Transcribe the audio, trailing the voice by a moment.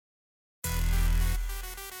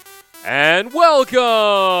And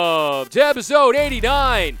welcome to episode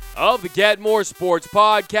 89 of the Get More Sports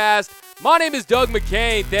Podcast. My name is Doug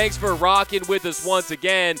McCain. Thanks for rocking with us once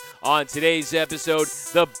again on today's episode.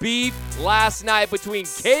 The beef last night between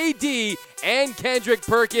KD and Kendrick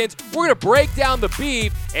Perkins. We're going to break down the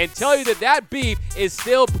beef and tell you that beef is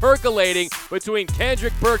still percolating between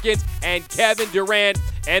Kendrick Perkins and Kevin Durant.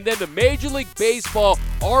 And then the Major League Baseball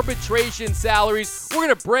arbitration salaries. We're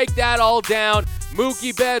going to break that all down.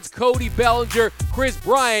 Mookie Betts, Cody Bellinger, Chris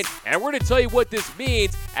Bryant. And we're going to tell you what this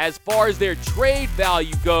means as far as their trade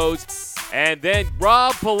value goes. And then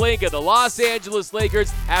Rob Pelinka, the Los Angeles Lakers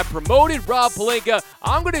have promoted Rob Pelinka.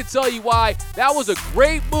 I'm going to tell you why that was a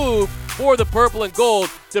great move for the Purple and Gold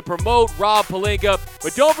to promote Rob Pelinka.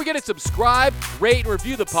 But don't forget to subscribe, rate, and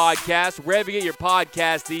review the podcast wherever you get your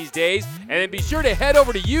podcasts these days. And then be sure to head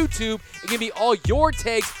over to YouTube and give me all your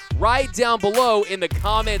takes right down below in the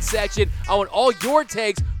comment section. I want all your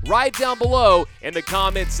takes right down below in the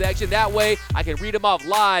comment section. That way I can read them off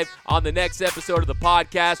live on the next episode of the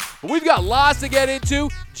podcast. But we've got lots to get into,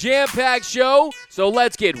 jam-packed show, so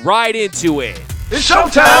let's get right into it. It's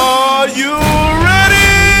showtime! Are you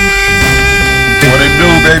ready? What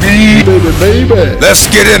it do, baby?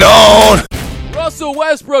 Let's get it on! Russell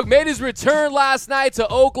Westbrook made his return last night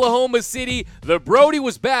to Oklahoma City. The Brody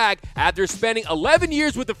was back after spending 11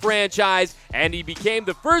 years with the franchise, and he became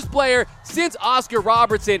the first player since Oscar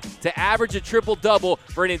Robertson to average a triple-double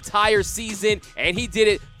for an entire season, and he did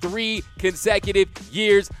it 3 consecutive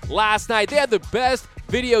years. Last night, they had the best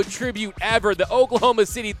video tribute ever. The Oklahoma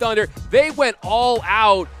City Thunder, they went all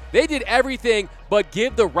out. They did everything but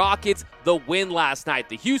give the Rockets the win last night.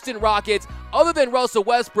 The Houston Rockets, other than Russell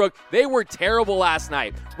Westbrook, they were terrible last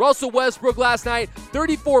night. Russell Westbrook last night,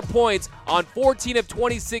 34 points on 14 of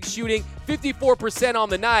 26 shooting, 54% on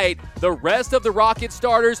the night. The rest of the Rockets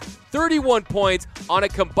starters, 31 points on a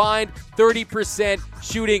combined 30%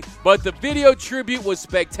 shooting. But the video tribute was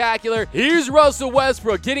spectacular. Here's Russell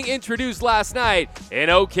Westbrook getting introduced last night in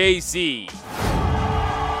OKC.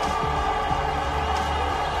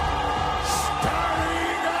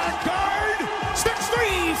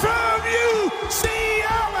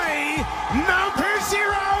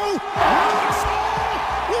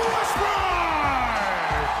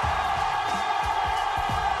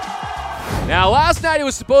 Now, last night it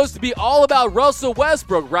was supposed to be all about Russell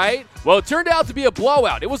Westbrook, right? Well, it turned out to be a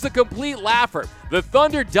blowout. It was a complete laugher. The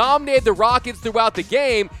Thunder dominated the Rockets throughout the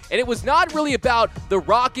game, and it was not really about the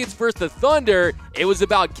Rockets versus the Thunder. It was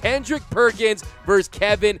about Kendrick Perkins versus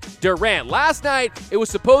Kevin Durant. Last night, it was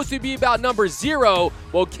supposed to be about number 0,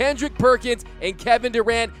 while Kendrick Perkins and Kevin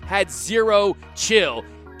Durant had 0 chill.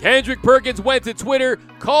 Kendrick Perkins went to Twitter,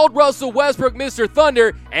 called Russell Westbrook Mr.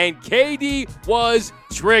 Thunder, and KD was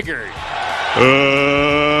triggered. Let's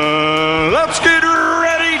get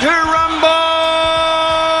ready to rumble!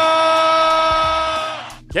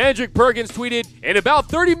 Kendrick Perkins tweeted, "In about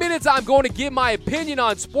 30 minutes, I'm going to give my opinion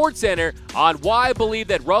on SportsCenter on why I believe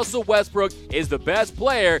that Russell Westbrook is the best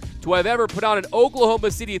player to have ever put on an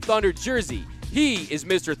Oklahoma City Thunder jersey. He is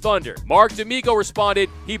Mr. Thunder." Mark D'Amico responded,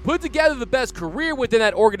 "He put together the best career within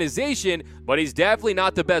that organization, but he's definitely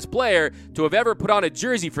not the best player to have ever put on a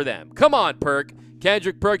jersey for them. Come on, Perk."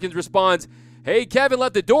 Kendrick Perkins responds, "Hey, Kevin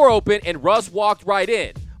left the door open and Russ walked right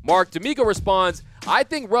in." Mark D'Amico responds, "I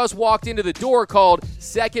think Russ walked into the door called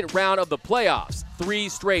second round of the playoffs 3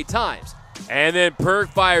 straight times." And then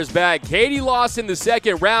Perk fires back, "KD lost in the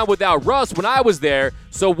second round without Russ when I was there,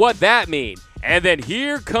 so what that mean?" And then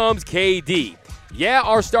here comes KD. "Yeah,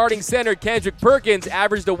 our starting center, Kendrick Perkins,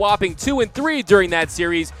 averaged a whopping 2 and 3 during that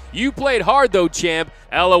series. You played hard though, champ.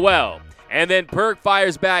 LOL." And then Perk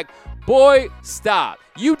fires back, "Boy, stop.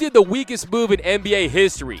 You did the weakest move in NBA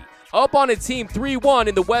history. Up on a team 3-1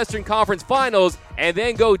 in the Western Conference Finals and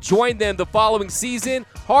then go join them the following season.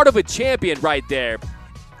 Heart of a champion right there."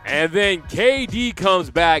 And then KD comes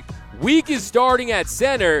back, "Weak is starting at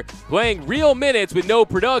center, playing real minutes with no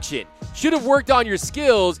production. Should have worked on your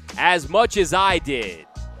skills as much as I did."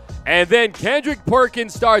 And then Kendrick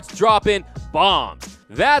Perkins starts dropping bombs.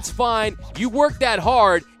 "That's fine. You worked that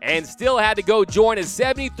hard and still had to go join a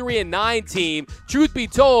 73-9 team. Truth be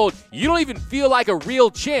told, you don't even feel like a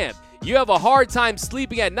real champ. You have a hard time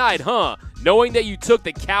sleeping at night, huh? Knowing that you took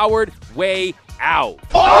the coward way out."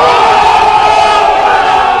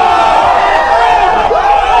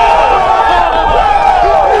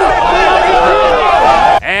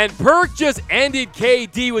 And Perk just ended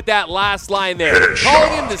KD with that last line there.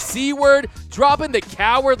 Calling him the C word, dropping the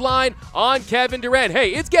coward line on Kevin Durant.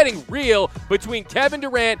 Hey, it's getting real between Kevin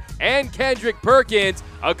Durant and Kendrick Perkins.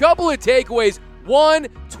 A couple of takeaways. One,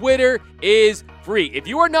 Twitter is free. If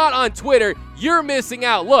you are not on Twitter, you're missing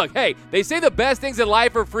out. Look, hey, they say the best things in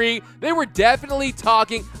life are free. They were definitely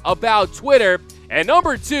talking about Twitter. And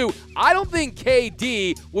number 2, I don't think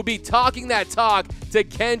KD would be talking that talk to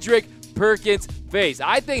Kendrick Perkins' face.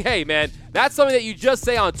 I think, hey, man, that's something that you just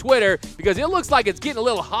say on Twitter because it looks like it's getting a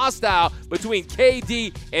little hostile between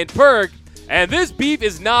KD and Perk. And this beef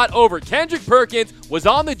is not over. Kendrick Perkins was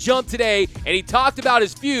on the jump today, and he talked about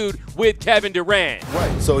his feud with Kevin Durant.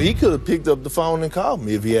 Right, so he could have picked up the phone and called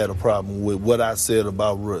me if he had a problem with what I said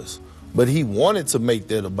about Russ. But he wanted to make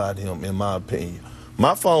that about him, in my opinion.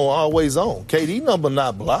 My phone always on. KD number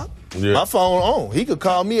not blocked. Yeah. My phone on. He could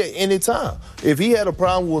call me at any time. If he had a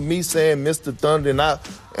problem with me saying Mr. Thunder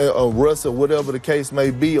and Russ or whatever the case may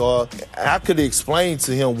be, or I could explain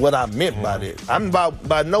to him what I meant by that. I'm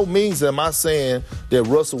by no means am I saying that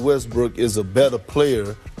Russell Westbrook is a better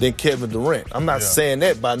player than Kevin Durant. I'm not saying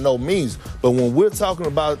that by no means. But when we're talking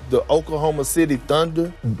about the Oklahoma City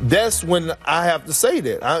Thunder, that's when I have to say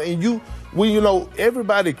that.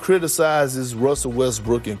 Everybody criticizes Russell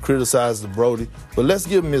Westbrook and criticizes Brody, but let's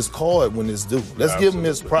give him his card when it's due. Let's give him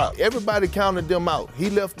his prop. Everybody counted them out. He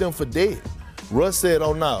left them for dead. Russ said,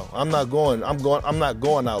 "Oh no, I'm not going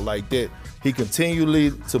out like that." He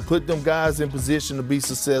continually to put them guys in position to be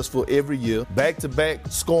successful every year. Back-to-back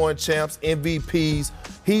scoring champs, MVPs.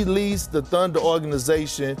 He leads the Thunder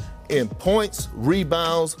organization in points,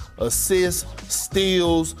 rebounds, assists,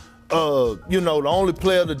 steals. The only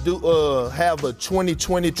player to have a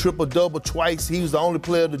 20-20 triple-double twice. He was the only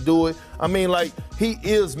player to do it. I mean, he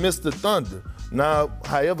is Mr. Thunder. Now,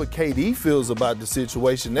 however KD feels about the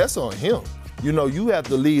situation, that's on him. You have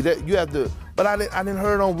to lead that. You have to. But I didn't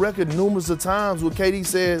heard on record numerous of times where KD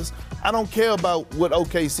says, "I don't care about what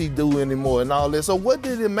OKC do anymore and all that." So what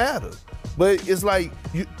did it matter? But it's like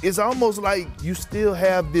it's almost like you still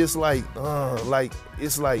have this man,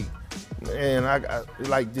 I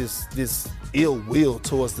like this ill will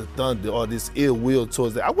towards the Thunder or this ill will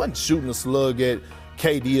towards I wasn't shooting a slug at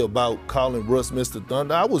KD about calling Russ Mr.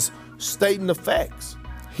 Thunder. I was stating the facts.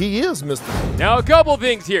 He is Mr. Thunder. Now, a couple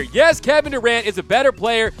things here. Yes, Kevin Durant is a better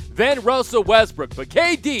player than Russell Westbrook, but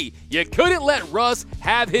KD, you couldn't let Russ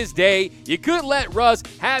have his day. You couldn't let Russ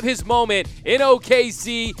have his moment in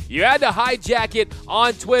OKC. You had to hijack it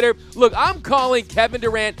on Twitter. Look, I'm calling Kevin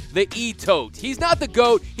Durant the E-Toad. He's not the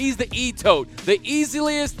GOAT, he's the E-Toad. The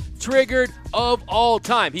easiest triggered of all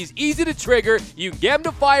time. He's easy to trigger. You can get him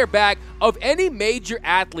to fire back of any major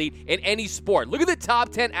athlete in any sport. Look at the top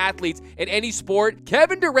 10 athletes in any sport.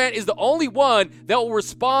 Kevin Durant is the only one that will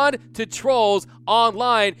respond to trolls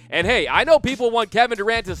online. And hey, I know people want Kevin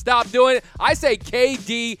Durant to stop doing it. I say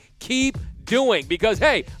KD, keep doing because,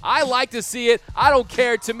 hey, I like to see it. I don't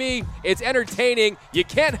care. To me, it's entertaining. You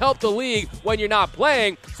can't help the league when you're not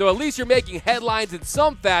playing, so at least you're making headlines in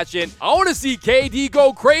some fashion. I want to see KD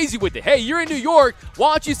go crazy with it. Hey, you're in New York. Why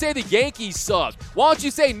don't you say the Yankees suck? Why don't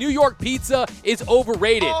you say New York pizza is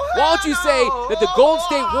overrated? Why don't you say that the Golden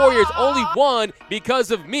State Warriors only won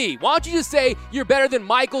because of me? Why don't you just say you're better than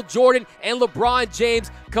Michael Jordan and LeBron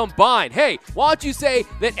James combined? Hey, why don't you say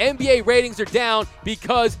that NBA ratings are down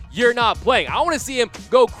because you're not playing? I want to see him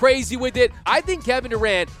go crazy with it. I think Kevin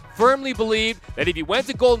Durant firmly believed that if he went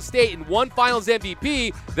to Golden State and won Finals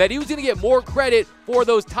MVP, that he was going to get more credit for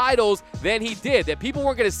those titles than he did. That people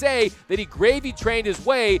weren't going to say that he gravy trained his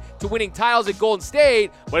way to winning titles at Golden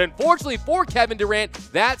State. But unfortunately for Kevin Durant,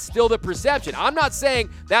 that's still the perception. I'm not saying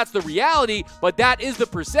that's the reality, but that is the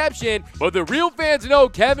perception. But the real fans know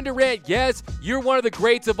Kevin Durant, yes, you're one of the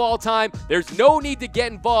greats of all time. There's no need to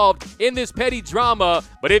get involved in this petty drama.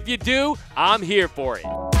 But if you do, I'm here for it.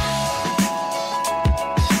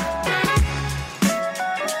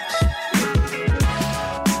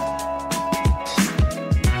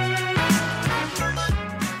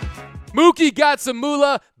 Mookie got some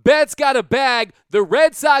moolah. Betts got a bag. The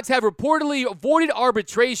Red Sox have reportedly avoided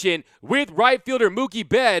arbitration with right fielder Mookie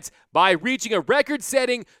Betts by reaching a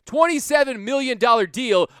record-setting $27 million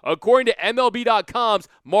deal, according to MLB.com's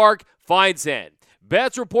Mark Feinsand.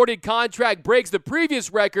 Betts' reported contract breaks the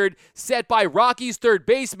previous record set by Rockies third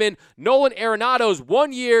baseman Nolan Arenado's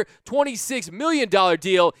one-year, $26 million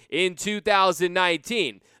deal in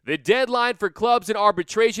 2019. The deadline for clubs and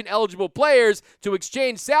arbitration-eligible players to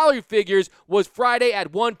exchange salary figures was Friday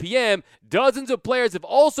at 1 p.m. Dozens of players have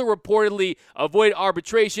also reportedly avoided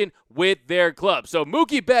arbitration with their club. So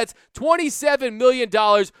Mookie Betts, $27 million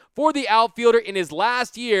for the outfielder in his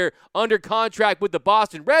last year under contract with the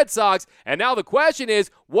Boston Red Sox. And now the question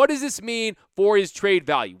is, what does this mean for his trade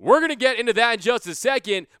value? We're going to get into that in just a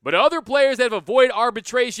second, but other players that have avoided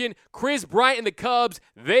arbitration, Kris Bryant and the Cubs,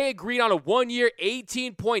 they agreed on a one-year,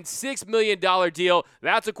 $18.6 million deal.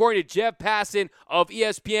 That's according to Jeff Passan of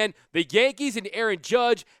ESPN. The Yankees and Aaron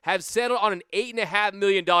Judge have settled on an $8.5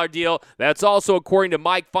 million deal. That's also according to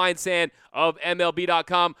Mike Feinsand of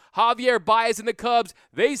MLB.com. Javier Baez and the Cubs,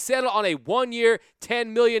 they settled on a one-year, $10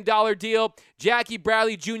 million deal. Jackie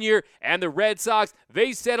Bradley Jr. and the Red Sox,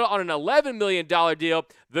 they settled on an $11 million deal.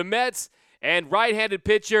 The Mets and right-handed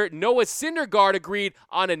pitcher Noah Syndergaard agreed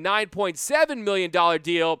on a $9.7 million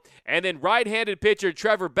deal. And then right-handed pitcher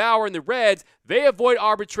Trevor Bauer and the Reds, they avoid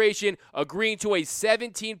arbitration, agreeing to a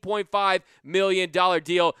 $17.5 million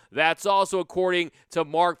deal. That's also according to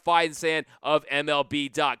Mark Feinsand of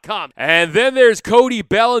MLB.com. And then there's Cody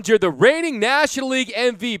Bellinger. The reigning National League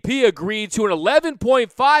MVP agreed to an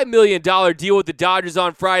 $11.5 million deal with the Dodgers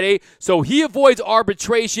on Friday, so he avoids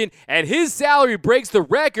arbitration, and his salary breaks the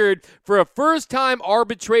record for a first-time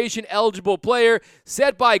arbitration-eligible player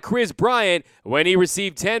set by Kris Bryant when he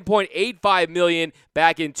received $10.85 million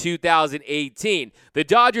back in 2018. The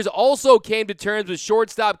Dodgers also came to terms with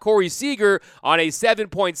shortstop Corey Seager on a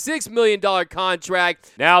 $7.6 million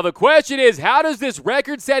contract. Now, the question is, how does this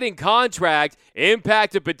record-setting contract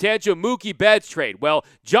impact a potential Mookie Betts trade? Well,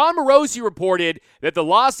 John Morosi reported that the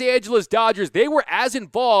Los Angeles Dodgers, they were as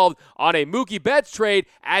involved on a Mookie Betts trade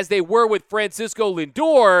as they were with Francisco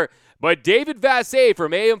Lindor. But David Vassegh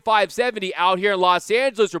from AM 570 out here in Los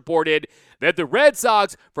Angeles reported that the Red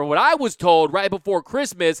Sox, from what I was told right before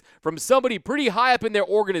Christmas from somebody pretty high up in their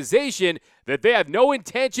organization, that they have no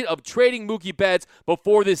intention of trading Mookie Betts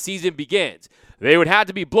before the season begins. They would have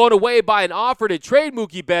to be blown away by an offer to trade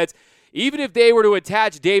Mookie Betts, even if they were to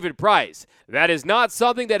attach David Price. That is not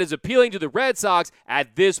something that is appealing to the Red Sox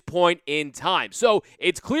at this point in time. So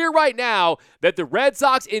it's clear right now that the Red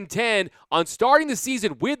Sox intend on starting the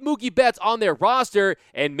season with Mookie Betts on their roster,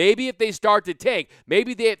 and maybe if they start to tank,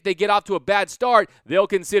 maybe if they get off to a bad start, they'll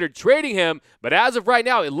consider trading him. But as of right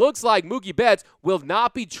now, it looks like Mookie Betts will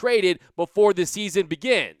not be traded before the season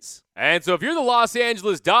begins. And so if you're the Los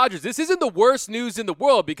Angeles Dodgers, this isn't the worst news in the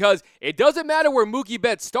world, because it doesn't matter where Mookie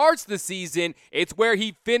Betts starts the season, it's where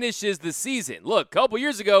he finishes the season. Look, a couple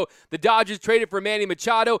years ago, the Dodgers traded for Manny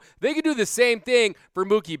Machado. They could do the same thing for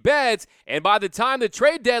Mookie Betts, and by the time the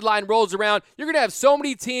trade deadline rolls around, you're going to have so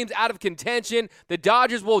many teams out of contention. The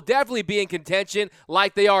Dodgers will definitely be in contention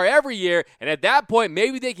like they are every year, and at that point,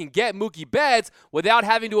 maybe they can get Mookie Betts without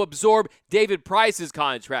having to absorb David Price's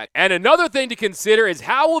contract. And another thing to consider is,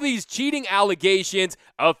 how will these cheating allegations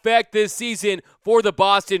affect this season for the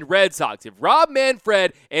Boston Red Sox? If Rob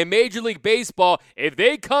Manfred and Major League Baseball, if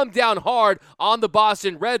they come down hard on the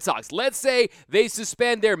Boston Red Sox, let's say they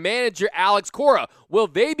suspend their manager Alex Cora, will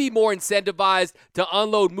they be more incentivized to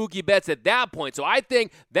unload Mookie Betts at that point? So I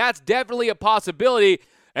think that's definitely a possibility.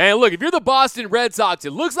 And look, if you're the Boston Red Sox,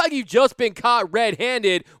 it looks like you've just been caught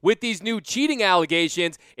red-handed with these new cheating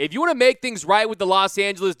allegations. If you want to make things right with the Los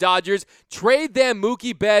Angeles Dodgers, trade them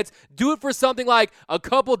Mookie Betts, do it for something like a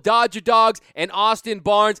couple Dodger dogs and Austin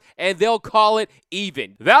Barnes, and they'll call it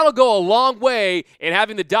even. That'll go a long way in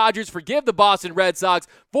having the Dodgers forgive the Boston Red Sox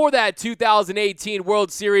for that 2018 World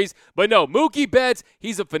Series. But no, Mookie Betts,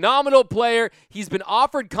 he's a phenomenal player. He's been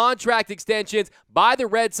offered contract extensions by the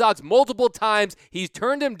Red Sox multiple times. He's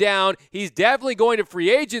turned him down. He's definitely going to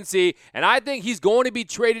free agency, and I think he's going to be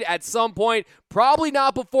traded at some point. Probably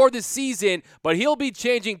not before the season, but he'll be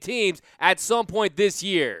changing teams at some point this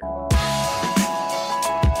year.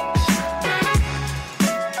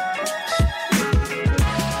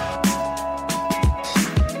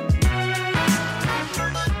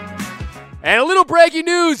 And a little breaking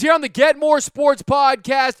news here on the Get More Sports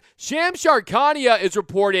podcast. Shams Charania is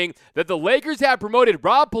reporting that the Lakers have promoted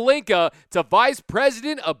Rob Pelinka to Vice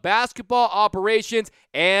President of Basketball Operations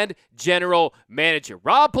and General Manager.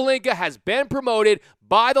 Rob Pelinka has been promoted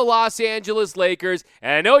by the Los Angeles Lakers,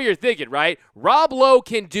 and I know you're thinking, right? Rob Lowe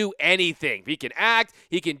can do anything. He can act,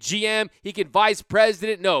 he can GM, he can Vice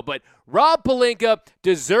President. No, but Rob Pelinka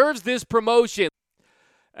deserves this promotion.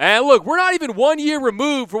 And look, we're not even 1 year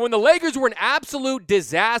removed from when the Lakers were an absolute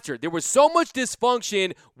disaster. There was so much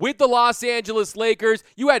dysfunction with the Los Angeles Lakers.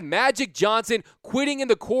 You had Magic Johnson quitting in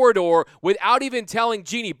the corridor without even telling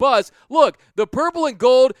Jeannie Buss, look, the purple and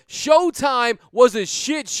gold Showtime was a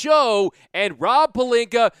shit show, and Rob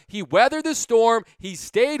Pelinka, he weathered the storm, he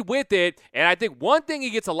stayed with it, and I think one thing he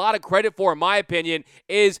gets a lot of credit for, in my opinion,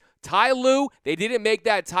 is Ty Lue, they didn't make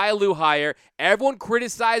that Ty Lue hire. Everyone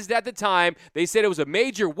criticized it at the time. They said it was a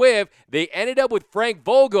major whiff. They ended up with Frank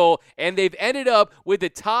Vogel, and they've ended up with the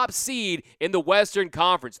top seed in the Western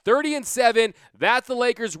Conference. 30-7, that's the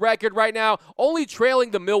Lakers' record right now, only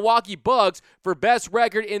trailing the Milwaukee Bucks for best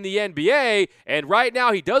record in the NBA. And right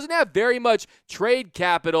now, he doesn't have very much trade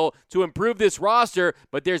capital to improve this roster,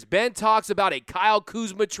 but there's been talks about a Kyle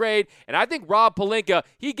Kuzma trade, and I think Rob Pelinka,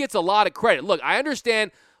 he gets a lot of credit. Look, I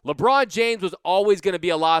understand LeBron James was always going to be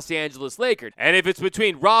a Los Angeles Laker. And if it's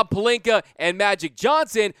between Rob Pelinka and Magic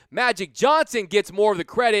Johnson gets more of the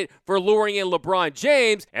credit for luring in LeBron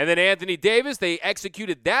James. And then Anthony Davis, they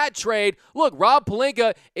executed that trade. Look, Rob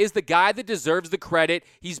Pelinka is the guy that deserves the credit.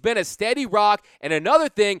 He's been a steady rock. And another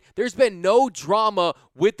thing, there's been no drama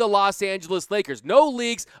with the Los Angeles Lakers. No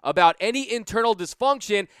leaks about any internal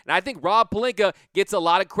dysfunction. And I think Rob Pelinka gets a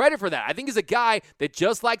lot of credit for that. I think he's a guy that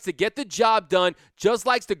just likes to get the job done, just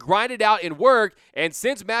likes to grind it out and work. And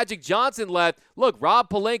since Magic Johnson left, look, Rob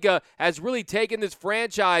Pelinka has really taken this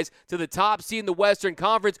franchise to the top seed in the Western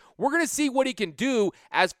Conference. We're going to see what he can do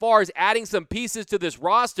as far as adding some pieces to this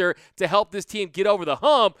roster to help this team get over the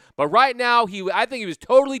hump. But right now, I think he was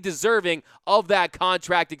totally deserving of that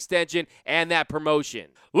contract extension and that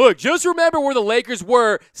promotion. Look, just remember where the Lakers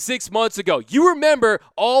were 6 months ago. You remember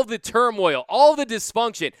all the turmoil, all the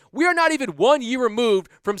dysfunction. We are not even 1 year removed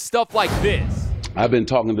from stuff like this. I've been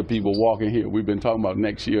talking to people walking here. We've been talking about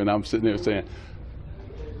next year, and I'm sitting there saying,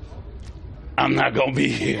 I'm not going to be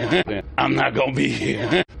here. I'm not going to be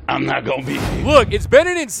here. I'm not going to be here. Look, it's been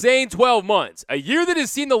an insane 12 months. A year that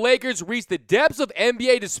has seen the Lakers reach the depths of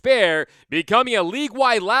NBA despair, becoming a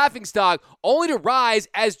league-wide laughingstock, only to rise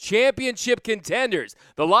as championship contenders.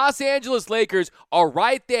 The Los Angeles Lakers are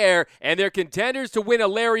right there, and they're contenders to win a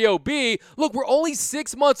Larry O.B. Look, we're only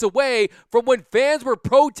 6 months away from when fans were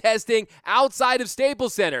protesting outside of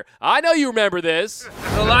Staples Center. I know you remember this.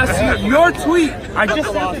 The last year, your tweet, I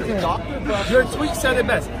just sent it to him. Your tweet said it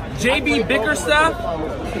best. JB Bickerstaff,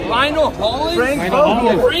 Lionel Hollins, Frank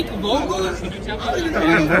Vogel. You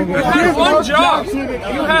had one job.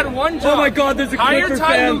 You had one job. Oh my God, there's a Clipper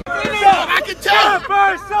fan. I can tell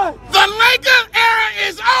the Laker era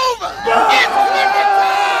is over.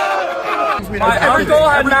 My uncle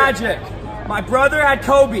had Magic. My brother had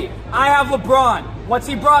Kobe. I have LeBron. What's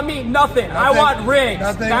he brought me? Nothing. I want rings.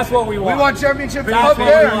 Nothing. That's what we want. We want championships. That's Up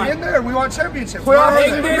there, in there. We want championships. We're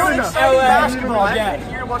in this basketball.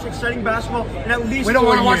 again. You're watching exciting basketball in at least we don't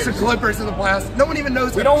want to watch the Clippers in the playoffs. No one even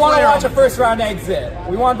knows. We don't want to watch a first round exit.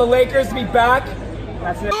 We want the Lakers to be back.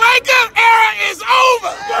 That's it. The Laker era is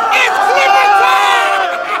over. It's Clipper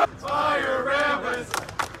time. Fire Rambus!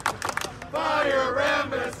 Fire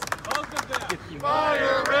Rambus!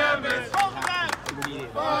 Fire Rambus!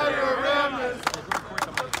 Fire Rambus!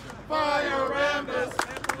 Fire Rambus!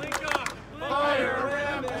 Fire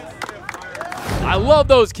Rambus! I love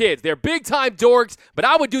those kids. They're big-time dorks, but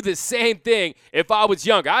I would do the same thing if I was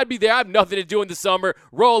younger. I'd be there. I have nothing to do in the summer.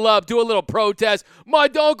 Roll up, do a little protest. My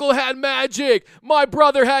uncle had Magic. My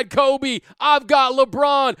brother had Kobe. I've got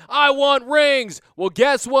LeBron. I want rings. Well,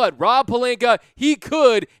 guess what? Rob Pelinka, he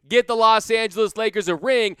could get the Los Angeles Lakers a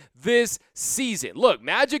ring this season. Look,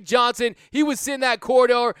 Magic Johnson, he was sitting in that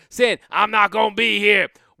corridor saying, I'm not going to be here.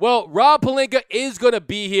 Well, Rob Pelinka is going to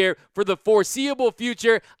be here for the foreseeable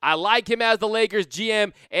future. I like him as the Lakers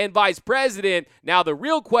GM and vice president. Now, the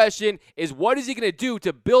real question is, what is he going to do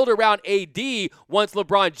to build around AD once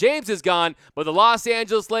LeBron James is gone? But the Los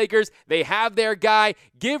Angeles Lakers, they have their guy.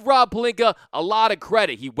 Give Rob Pelinka a lot of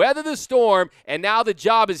credit. He weathered the storm, and now the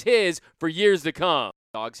job is his for years to come.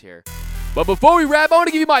 Dogs here. But before we wrap, I want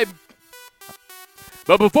to give you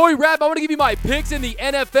my picks in the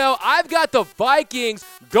NFL. I've got the Vikings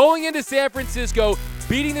going into San Francisco,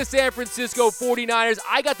 beating the San Francisco 49ers.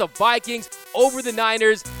 I got the Vikings over the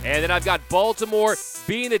Niners. And then I've got Baltimore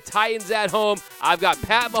beating the Titans at home. I've got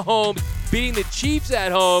Pat Mahomes beating the Chiefs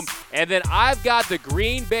at home. And then I've got the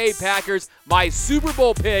Green Bay Packers, my Super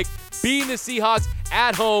Bowl pick, beating the Seahawks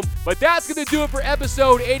at home. But that's going to do it for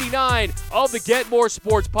episode 89 of the Get More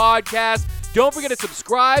Sports podcast. Don't forget to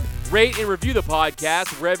subscribe, rate, and review the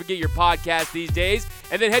podcast wherever you get your podcast these days.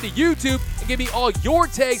 And then head to YouTube and give me all your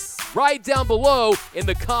takes right down below in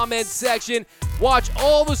the comments section. Watch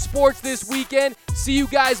all the sports this weekend. See you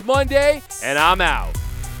guys Monday, and I'm out.